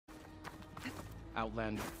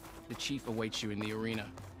Outlander, the chief awaits you in the arena,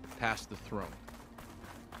 past the throne.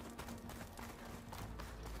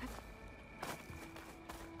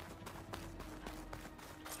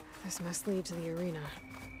 This must lead to the arena.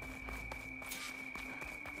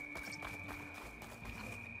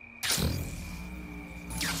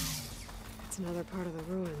 It's another part of the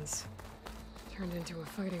ruins. Turned into a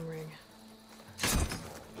fighting ring.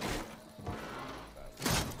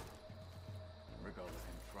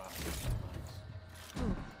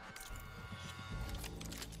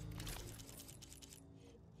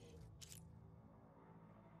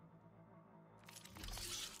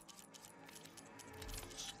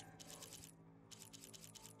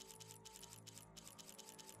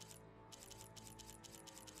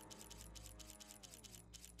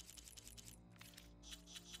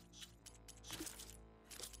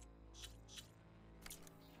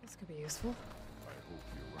 This could be useful. I hope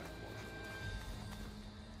you're right,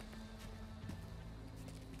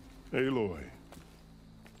 Marshal. Aloy.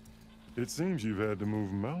 It seems you've had to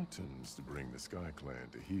move mountains to bring the Sky Clan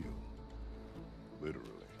to heel. Literally.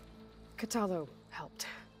 Kotallo helped.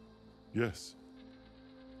 Yes.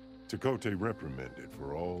 Tekotteh reprimanded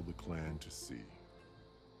for all the clan to see.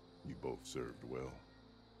 You both served well.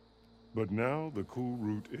 But now the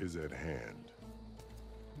Kulrut is at hand.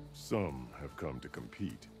 Some have come to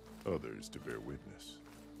compete, others to bear witness.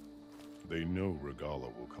 They know Regalla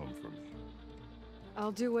will come for me.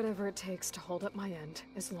 I'll do whatever it takes to hold up my end,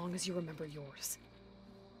 as long as you remember yours.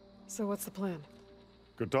 So what's the plan?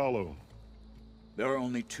 Kotallo. There are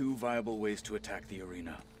only two viable ways to attack the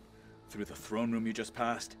arena. Through the throne room you just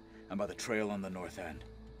passed, and by the trail on the north end.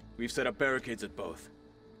 We've set up barricades at both.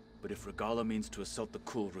 But if Regalla means to assault the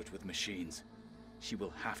Kulrut with machines, she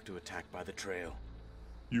will have to attack by the trail.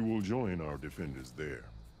 You will join our defenders there.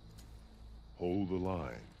 Hold the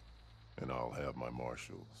line, and I'll have my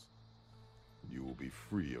marshals. You will be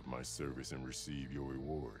free of my service and receive your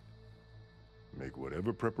reward. Make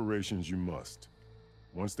whatever preparations you must.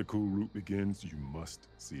 Once the Kulrut begins, you must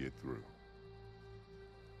see it through.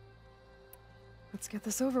 Let's get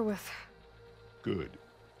this over with. Good.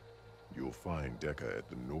 You'll find Dekka at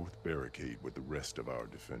the north barricade with the rest of our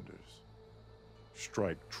defenders.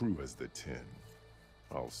 Strike true as the 10.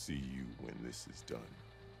 I'll see you when this is done.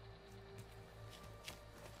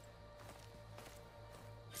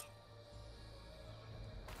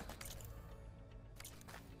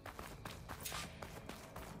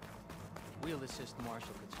 We'll assist Marshal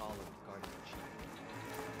Kotallo with guarding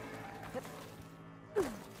the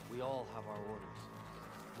chief. We all have our orders.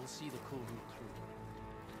 We'll see the Kulrut through.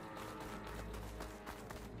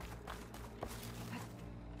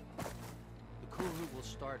 The Kulrut will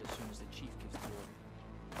start as soon as the chief gives the order.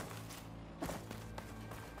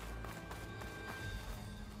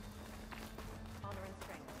 Honor and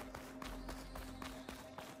strength.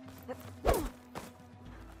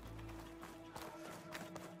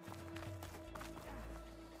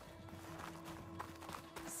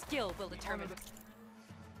 Skill will determine.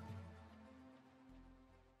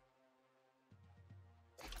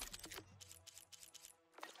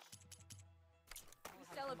 We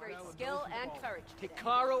celebrate skill and courage.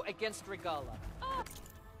 Hekarro against Regalla.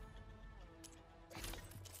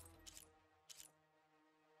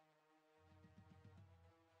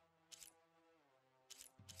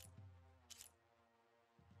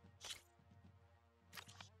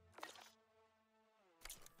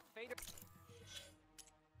 Fader.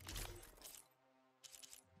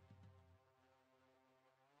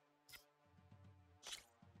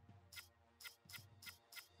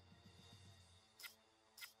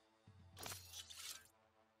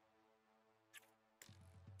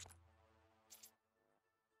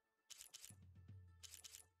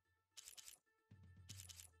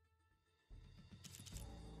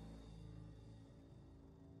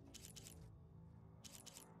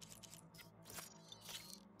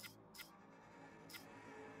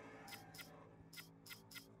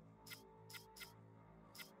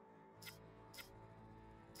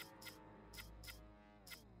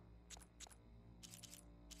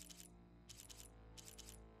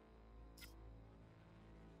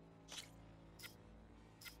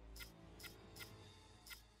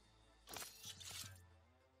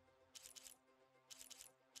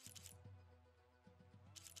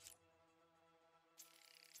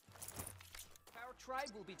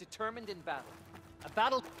 Tribe will be determined in battle. A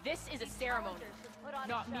battle. This is a ceremony,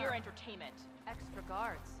 not mere entertainment. Extra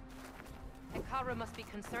guards. Hekarro must be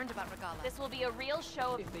concerned about Regalla. This will be a real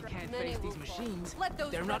show of If they can't many face these will machines, fall. Let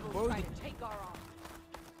those they're not rebels try worthy. to take our arms.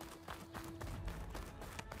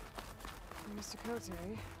 Mr. Kote.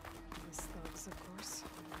 His thugs, of course.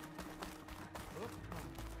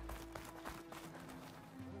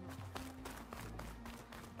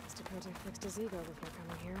 Cote fixed his ego before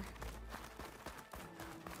coming here.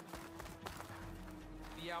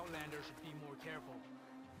 The Outlander should be more careful.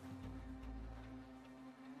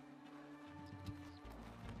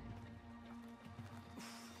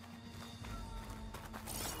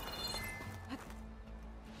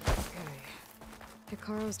 Okay.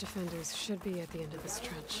 Hikaru's defenders should be at the end of this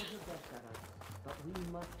trench. But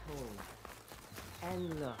we must hold.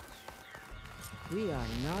 And look, we are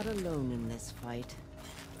not alone in this fight.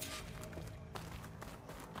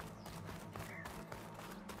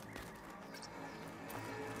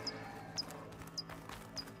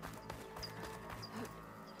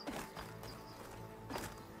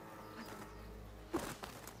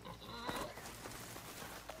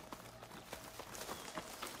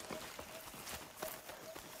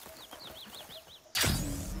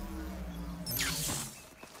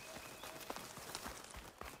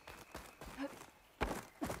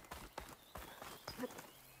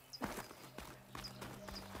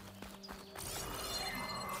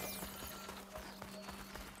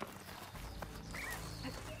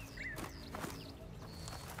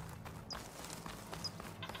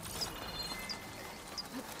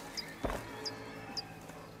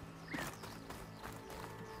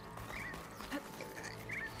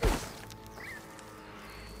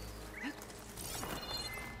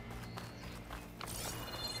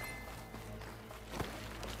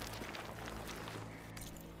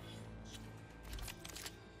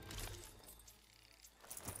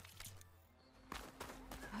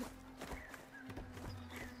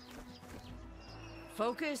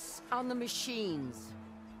 Focus on the machines.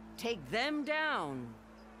 Take them down,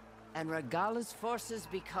 and Regalla's forces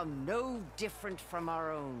become no different from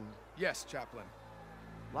our own. Yes, Chaplain.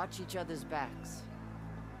 Watch each other's backs.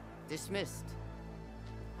 Dismissed.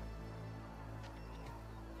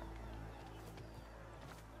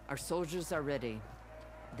 Our soldiers are ready.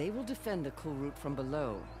 They will defend the Kulrut from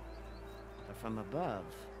below. But from above...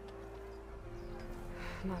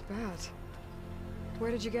 Not bad. Where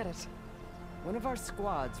did you get it? One of our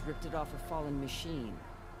squads ripped it off a fallen machine.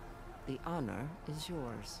 The honor is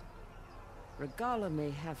yours. Regalla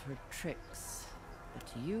may have her tricks, but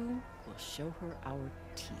you will show her our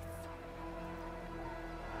teeth.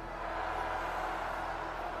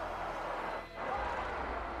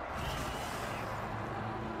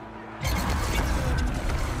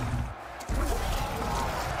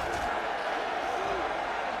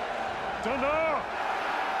 Dana!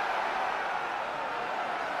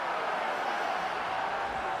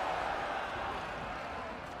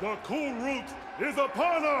 The Kulrut is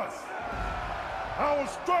upon us! Our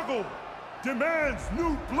struggle demands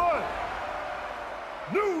new blood!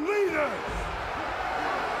 New leaders!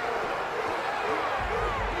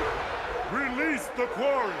 Release the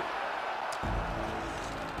quarry!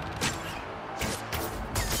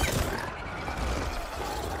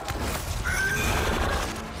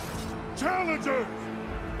 Challengers,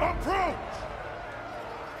 approach!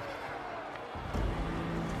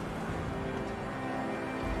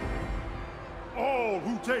 All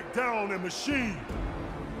who take down a machine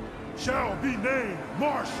shall be named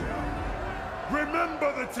Marshal.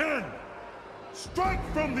 Remember the 10. Strike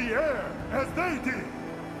from the air as they did,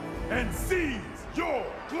 and seize your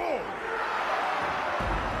glory.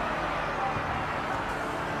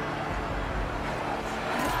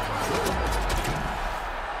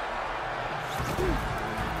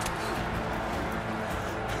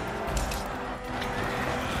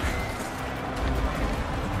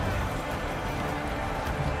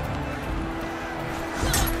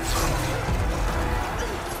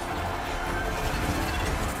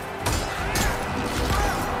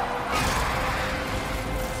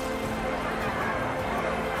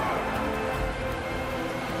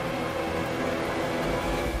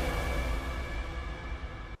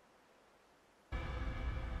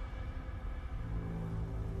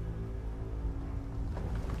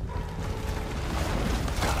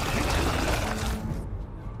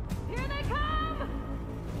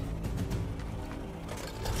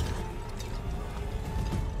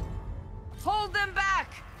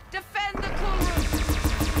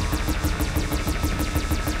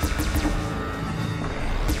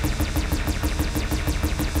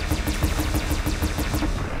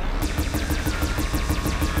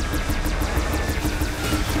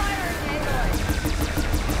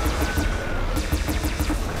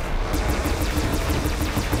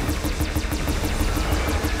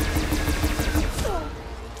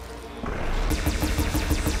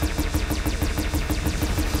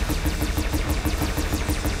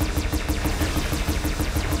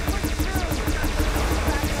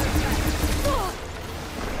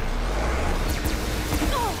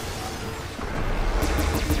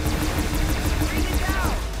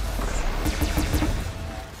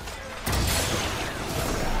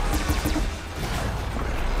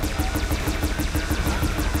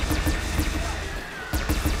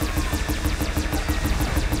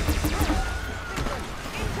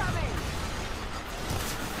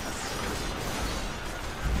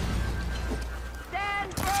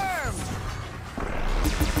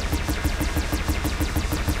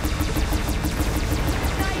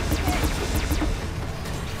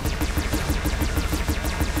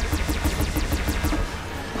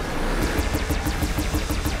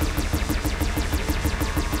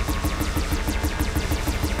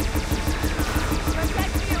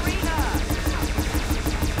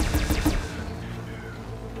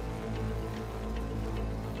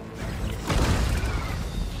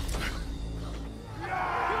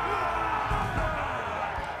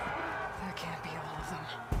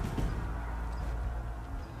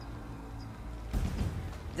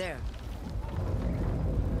 There.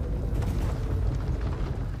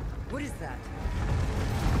 What is that?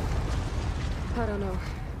 I don't know.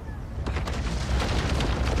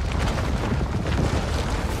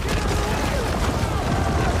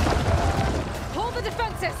 Hold the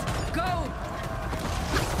defenses! Go!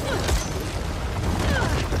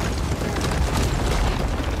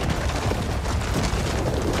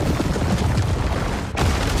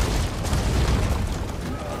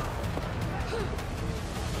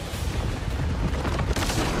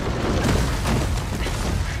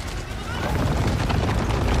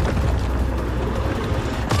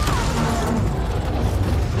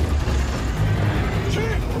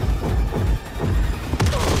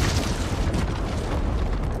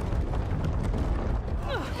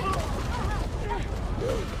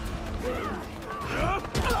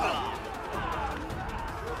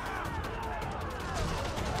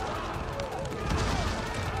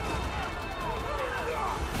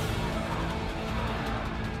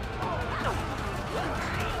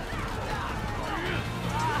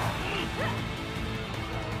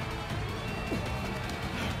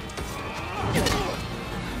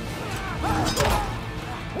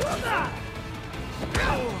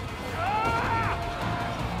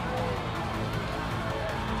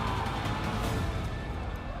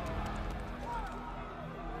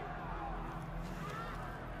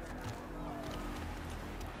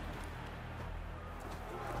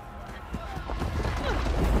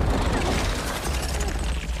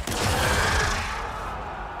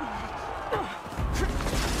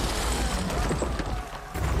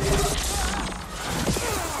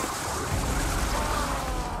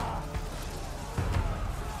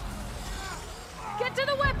 Get to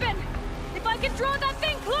the weapon! If I can draw that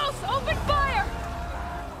thing close, open fire!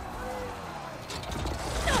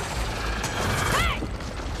 Hey!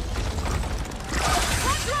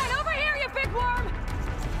 That's right, over here, you big worm!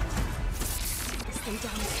 Stay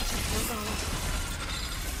down and catch up to Regala.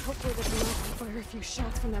 Hopefully they can also fire a few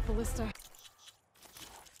shots from that ballista.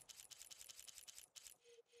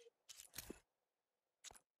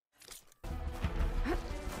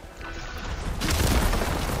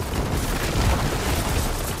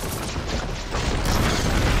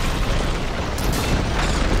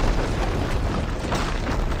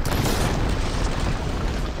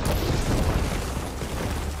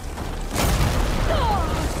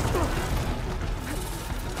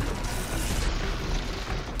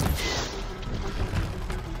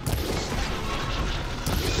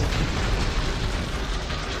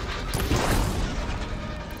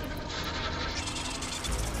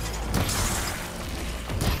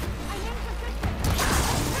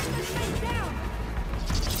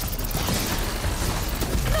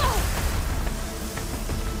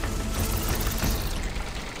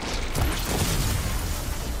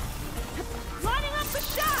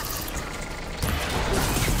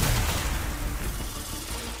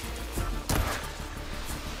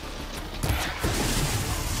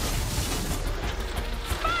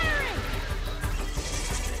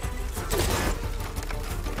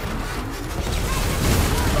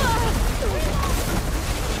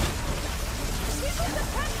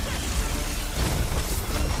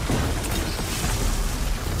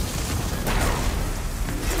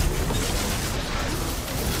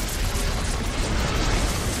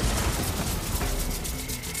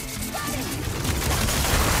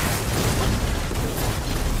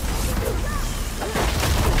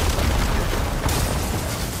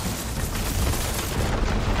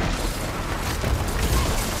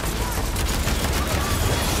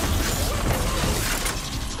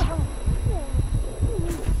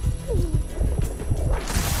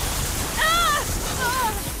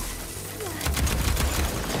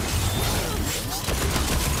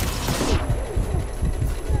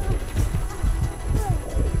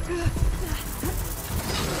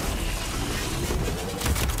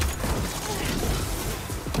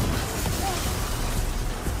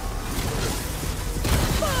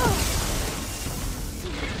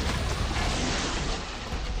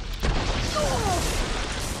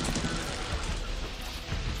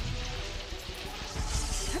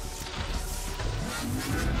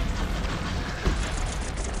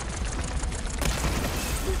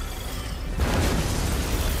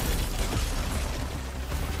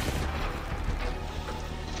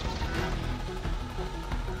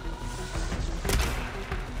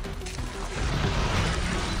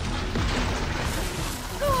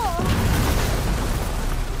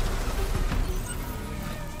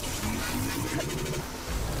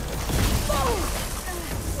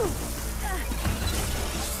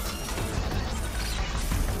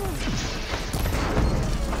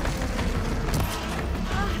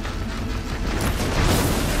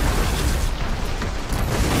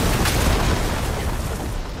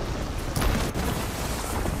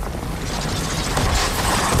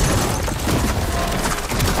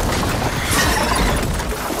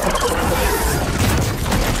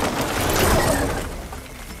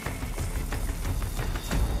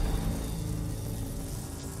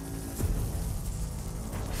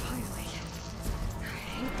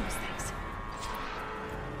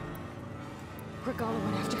 Regalla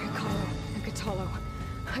went after Hikaru and Kotallo.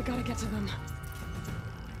 I gotta get to them.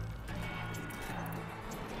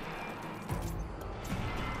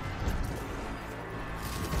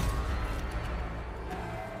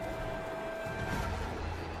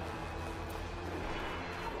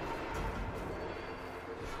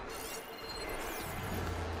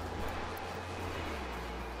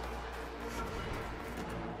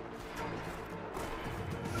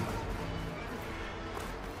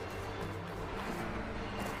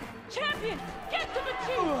 Champion! Get to the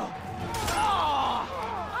chief!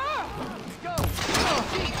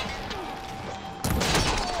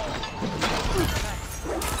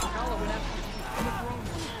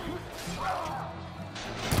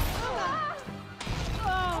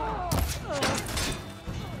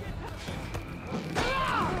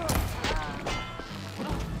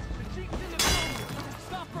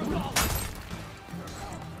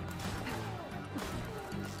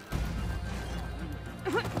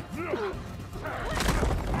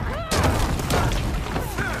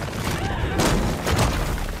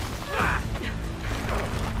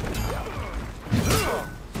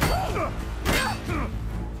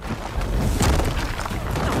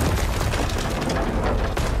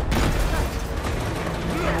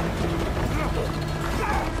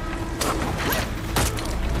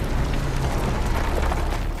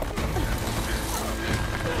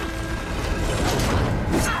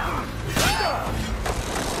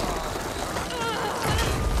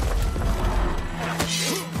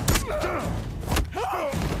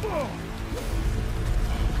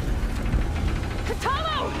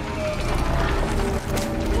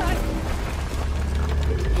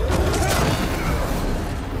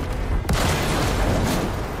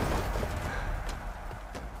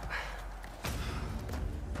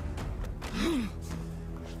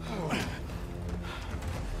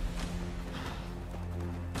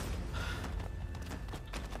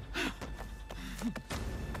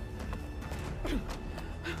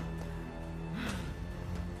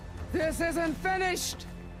 This isn't finished!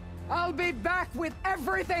 I'll be back with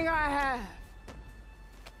everything I have!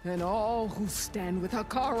 And all who stand with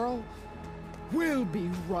Hikaru will be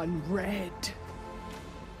run red.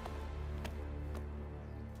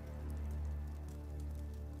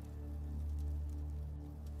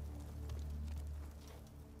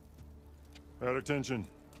 At attention.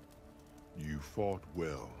 You fought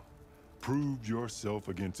well. Proved yourself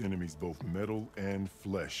against enemies both metal and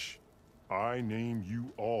flesh. I name you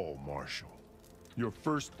all Marshal. Your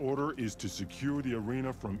first order is to secure the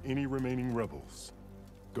arena from any remaining rebels.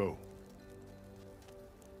 Go.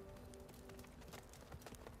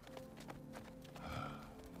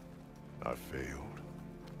 I failed.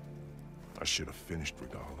 I should have finished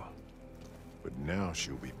Regalla. But now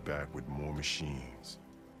she'll be back with more machines.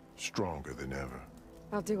 Stronger than ever.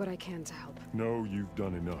 I'll do what I can to help. No, you've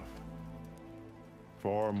done enough.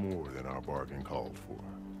 Far more than our bargain called for.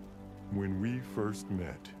 When we first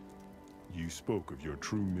met, you spoke of your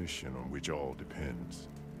true mission on which all depends.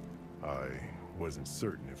 I wasn't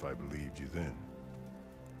certain if I believed you then.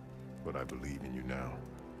 But I believe in you now.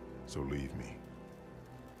 So leave me.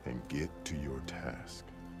 And get to your task.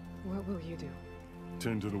 What will you do?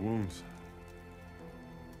 Tend to the wounds.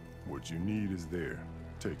 What you need is there.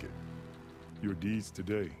 Take it. Your deeds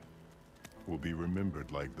today will be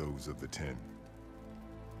remembered like those of the 10.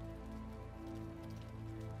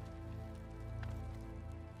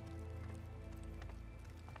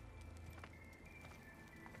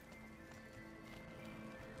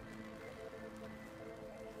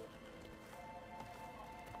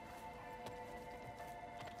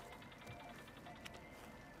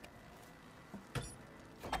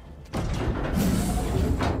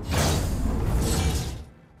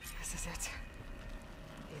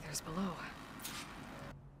 Below.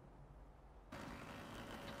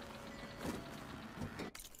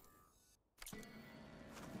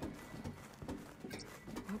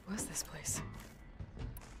 What was this place?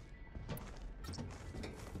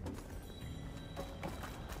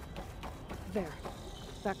 There.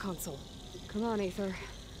 That console. Come on, Aether.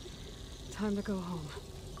 Time to go home.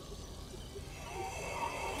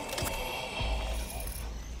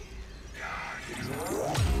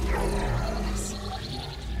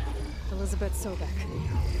 Elizabeth Sobek.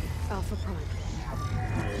 Alpha Prime.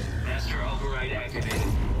 Master override activated.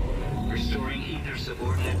 Restoring Aether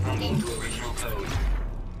subordinate function to original code.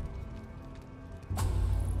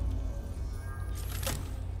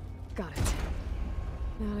 Got it.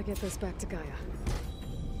 Now to get this back to Gaia.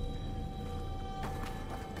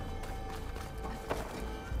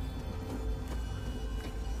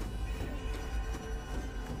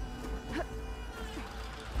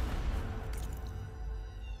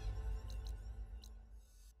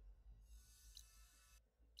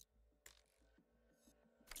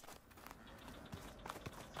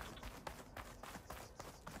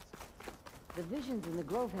 The visions in the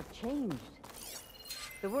grove have changed.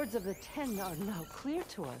 The words of the Ten are now clear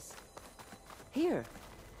to us. Here,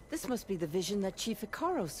 this must be the vision that Chief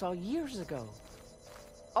Hekarro saw years ago.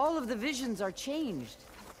 All of the visions are changed,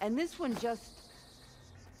 and this one just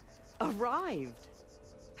arrived.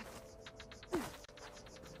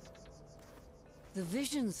 The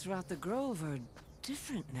visions throughout the grove are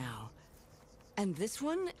different now. And this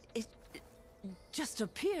one, it just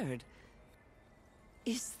appeared.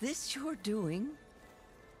 Is this your doing?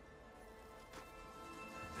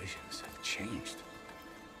 Visions have changed.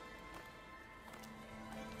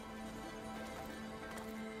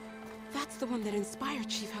 That's the one that inspired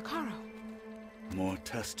Chief Hekarro. More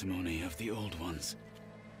testimony of the old ones.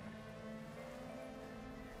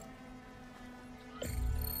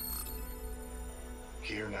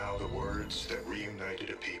 Hear now the words that reunited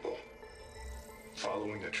a people.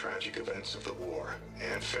 Following the tragic events of the war,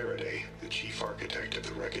 Anne Faraday, the chief architect of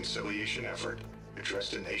the reconciliation effort,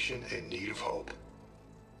 addressed a nation in need of hope.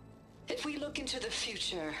 If we look into the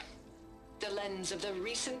future, the lens of the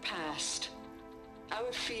recent past,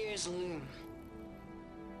 our fears loom.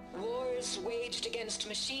 Wars waged against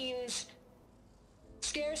machines,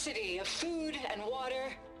 scarcity of food and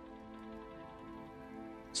water,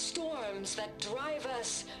 storms that drive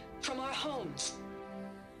us from our homes.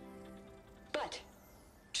 But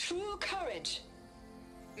true courage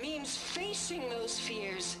means facing those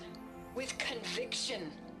fears with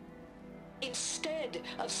conviction instead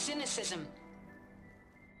of cynicism.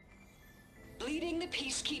 Leading the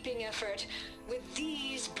peacekeeping effort with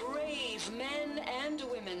these brave men and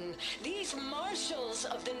women, these marshals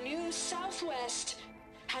of the new Southwest,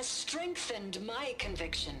 has strengthened my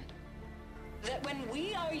conviction that when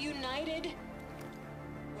we are united,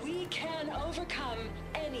 we can overcome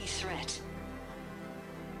any threat.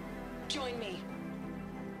 Join me.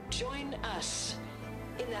 Join us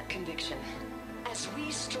in that conviction as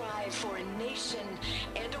we strive for a nation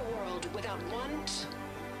and a world without want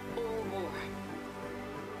or war.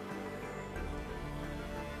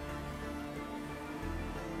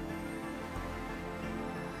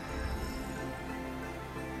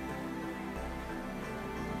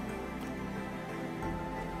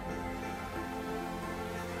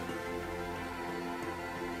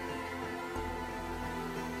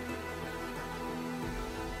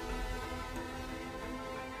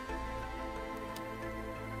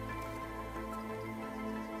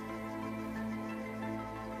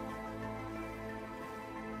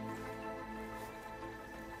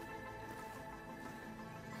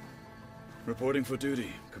 Reporting for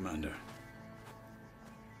duty, Commander.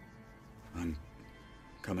 I'm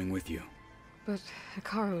coming with you. But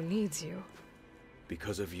Hekarro needs you.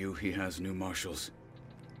 Because of you, he has new marshals.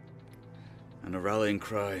 And a rallying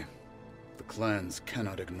cry the clans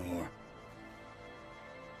cannot ignore.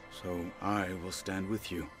 So I will stand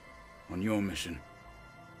with you on your mission.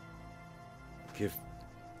 Give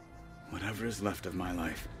whatever is left of my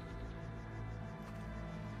life.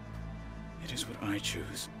 It is what I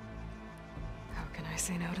choose. How can I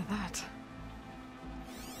say no to that?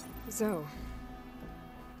 Zoe,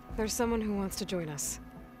 there's someone who wants to join us.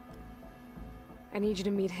 I need you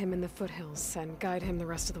to meet him in the foothills and guide him the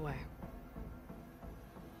rest of the way.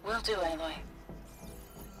 Will do, Aloy.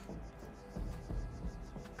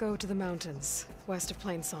 Go to the mountains, west of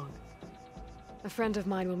Plainsong. A friend of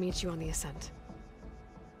mine will meet you on the ascent.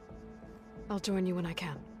 I'll join you when I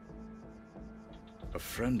can. A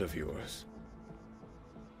friend of yours?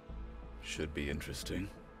 Should be interesting.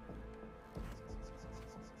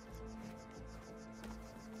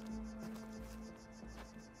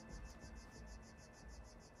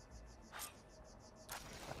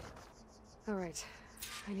 All right.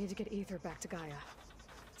 I need to get Ether back to Gaia.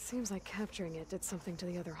 Seems like capturing it did something to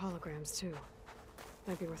the other holograms, too.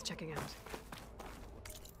 Might be worth checking out.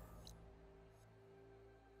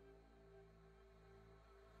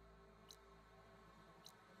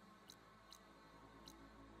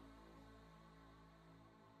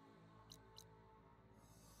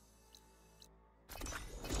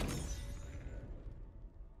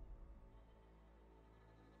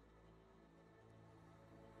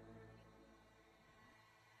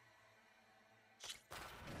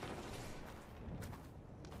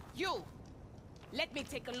 You! Let me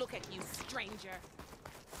take a look at you, stranger.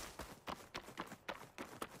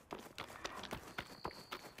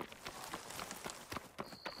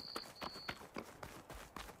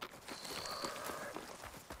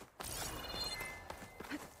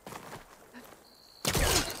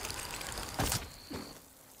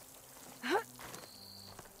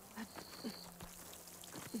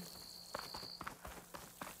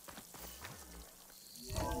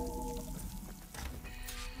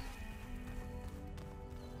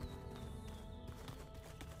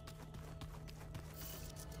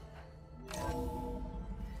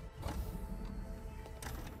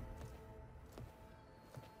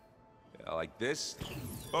 Like this?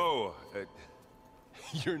 Oh,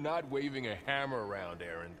 You're not waving a hammer around,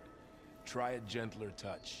 Aaron. Try a gentler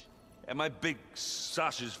touch. and my big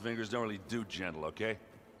sausage fingers don't really do gentle, okay?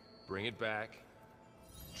 Bring it back.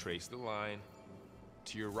 Trace the line.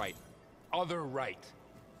 To your right. Other right.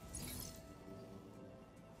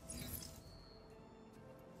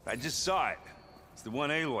 I just saw it. It's the one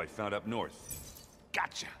Aloy found up north.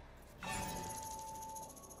 Gotcha!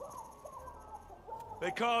 They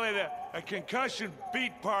call it a concussion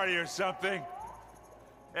beat party or something.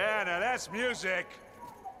 Yeah, now that's music.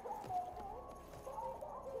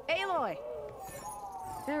 Aloy!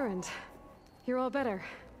 Erend, you're all better.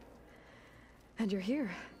 And you're here.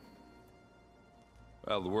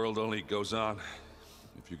 Well, the world only goes on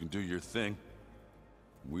if you can do your thing.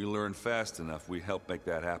 We learn fast enough, we help make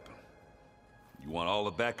that happen. You want all the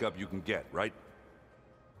backup you can get, right?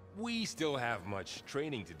 We still have much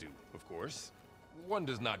training to do, of course. One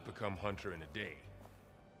does not become hunter in a day.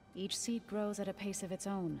 Each seed grows at a pace of its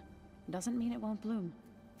own. Doesn't mean it won't bloom.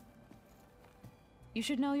 You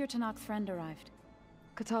should know your Tenakth friend arrived.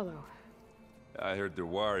 Kotallo. I heard their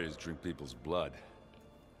warriors drink people's blood.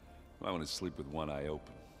 I want to sleep with one eye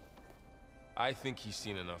open. I think he's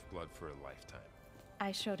seen enough blood for a lifetime.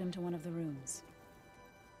 I showed him to one of the rooms.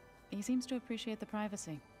 He seems to appreciate the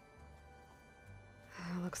privacy.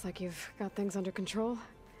 Looks like you've got things under control.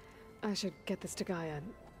 I should get this to Gaia.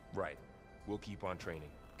 Right. We'll keep on training.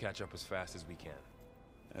 Catch up as fast as we can.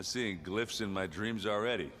 I'm seeing glyphs in my dreams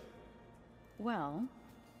already. Well,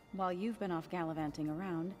 while you've been off gallivanting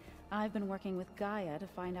around, I've been working with Gaia to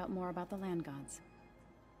find out more about the land gods.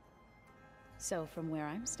 So from where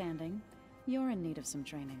I'm standing, you're in need of some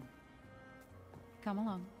training. Come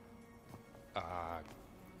along.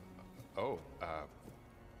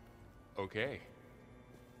 Okay.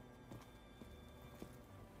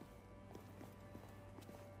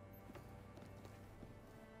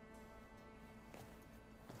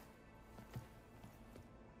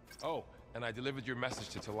 Oh, and I delivered your message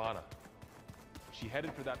to Talana. She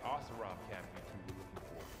headed for that Oseram camp you two were looking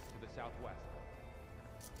for, to the southwest.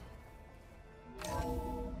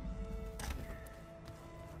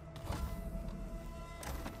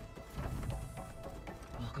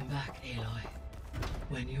 Welcome back, Aloy.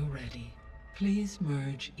 When you're ready, please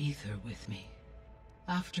merge Ether with me.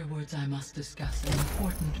 Afterwards, I must discuss an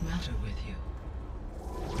important matter with you.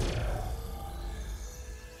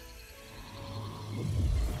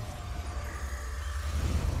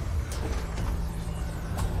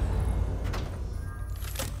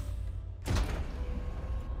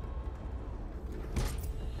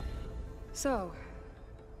 So,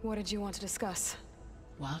 what did you want to discuss?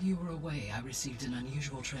 While you were away, I received an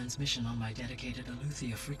unusual transmission on my dedicated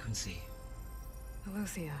Eleuthia frequency.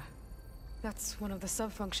 Eleuthia. That's one of the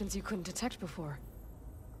sub-functions you couldn't detect before.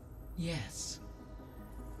 Yes.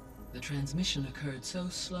 The transmission occurred so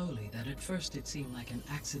slowly that at first it seemed like an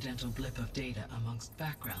accidental blip of data amongst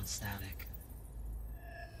background static.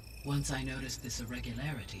 Once I noticed this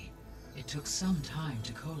irregularity, it took some time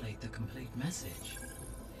to collate the complete message.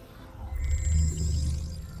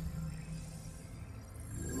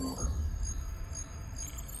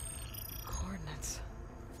 Coordinates.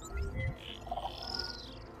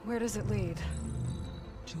 Where does it lead?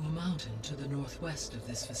 To a mountain to the northwest of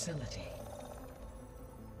this facility.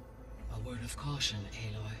 A word of caution,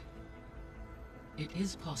 Aloy. It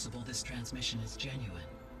is possible this transmission is genuine.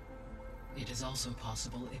 It is also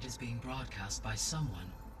possible it is being broadcast by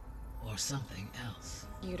someone, or something else.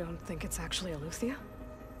 You don't think it's actually Eleuthia?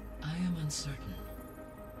 I am uncertain.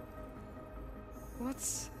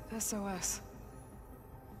 What's SOS?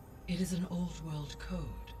 It is an old-world code.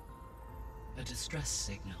 A distress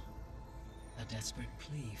signal. A desperate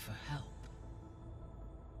plea for help.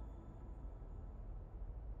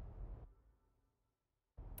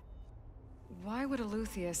 Why would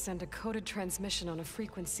Eleuthia send a coded transmission on a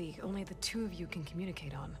frequency only the two of you can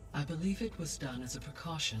communicate on? I believe it was done as a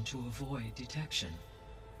precaution to avoid detection,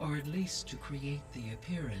 or at least to create the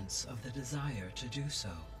appearance of the desire to do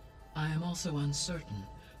so. I am also uncertain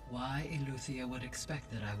why Eleuthia would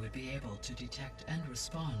expect that I would be able to detect and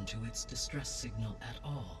respond to its distress signal at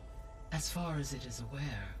all. As far as it is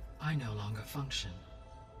aware, I no longer function.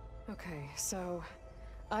 Okay, so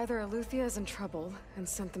either Eleuthia is in trouble and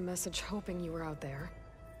sent the message hoping you were out there,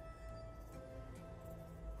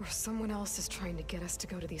 or someone else is trying to get us to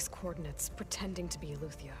go to these coordinates, pretending to be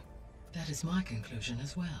Eleuthia. That is my conclusion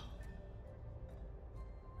as well.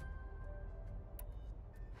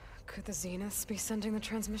 Could the Zeniths be sending the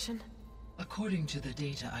transmission? According to the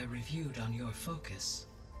data I reviewed on your focus,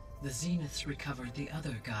 the Zeniths recovered the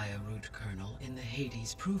other Gaia root kernel in the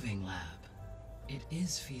Hades Proving Lab. it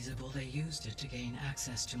is feasible they used it to gain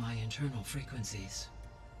access to my internal frequencies.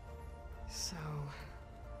 So,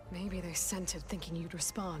 maybe they sent it thinking you'd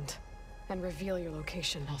respond and reveal your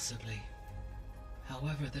location. Possibly.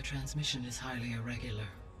 However, the transmission is highly irregular.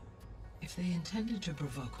 If they intended to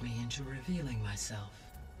provoke me into revealing myself,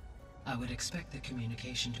 I would expect the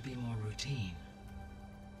communication to be more routine.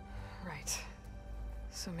 Right.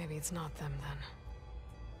 So maybe it's not them then.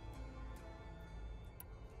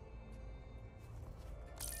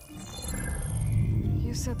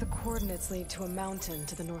 You said the coordinates lead to a mountain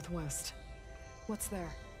to the northwest. What's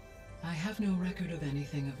there? I have no record of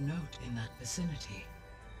anything of note in that vicinity.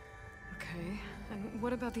 Okay, and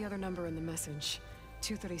what about the other number in the message?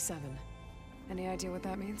 237. Any idea what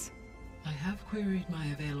that means? I have queried my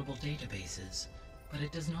available databases, but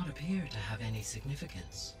it does not appear to have any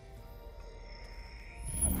significance.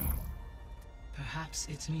 Perhaps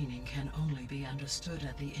its meaning can only be understood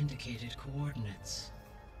at the indicated coordinates.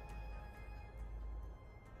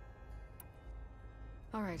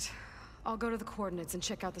 All right, I'll go to the coordinates and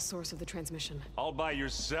check out the source of the transmission. All by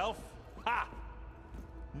yourself? Ha!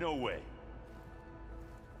 No way.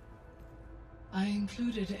 I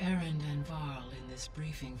included Erend and Varl in this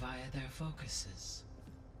briefing via their focuses.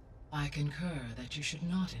 I concur that you should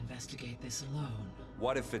not investigate this alone.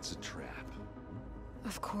 What if it's a trap?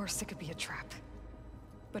 Of course it could be a trap.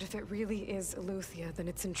 But if it really is Eleuthia, then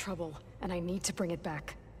it's in trouble, and I need to bring it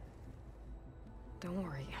back. Don't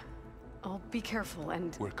worry. I'll be careful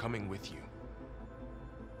and... We're coming with you.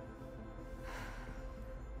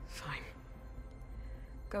 Fine.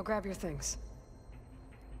 Go grab your things.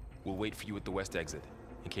 We'll wait for you at the west exit,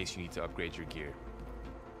 in case you need to upgrade your gear.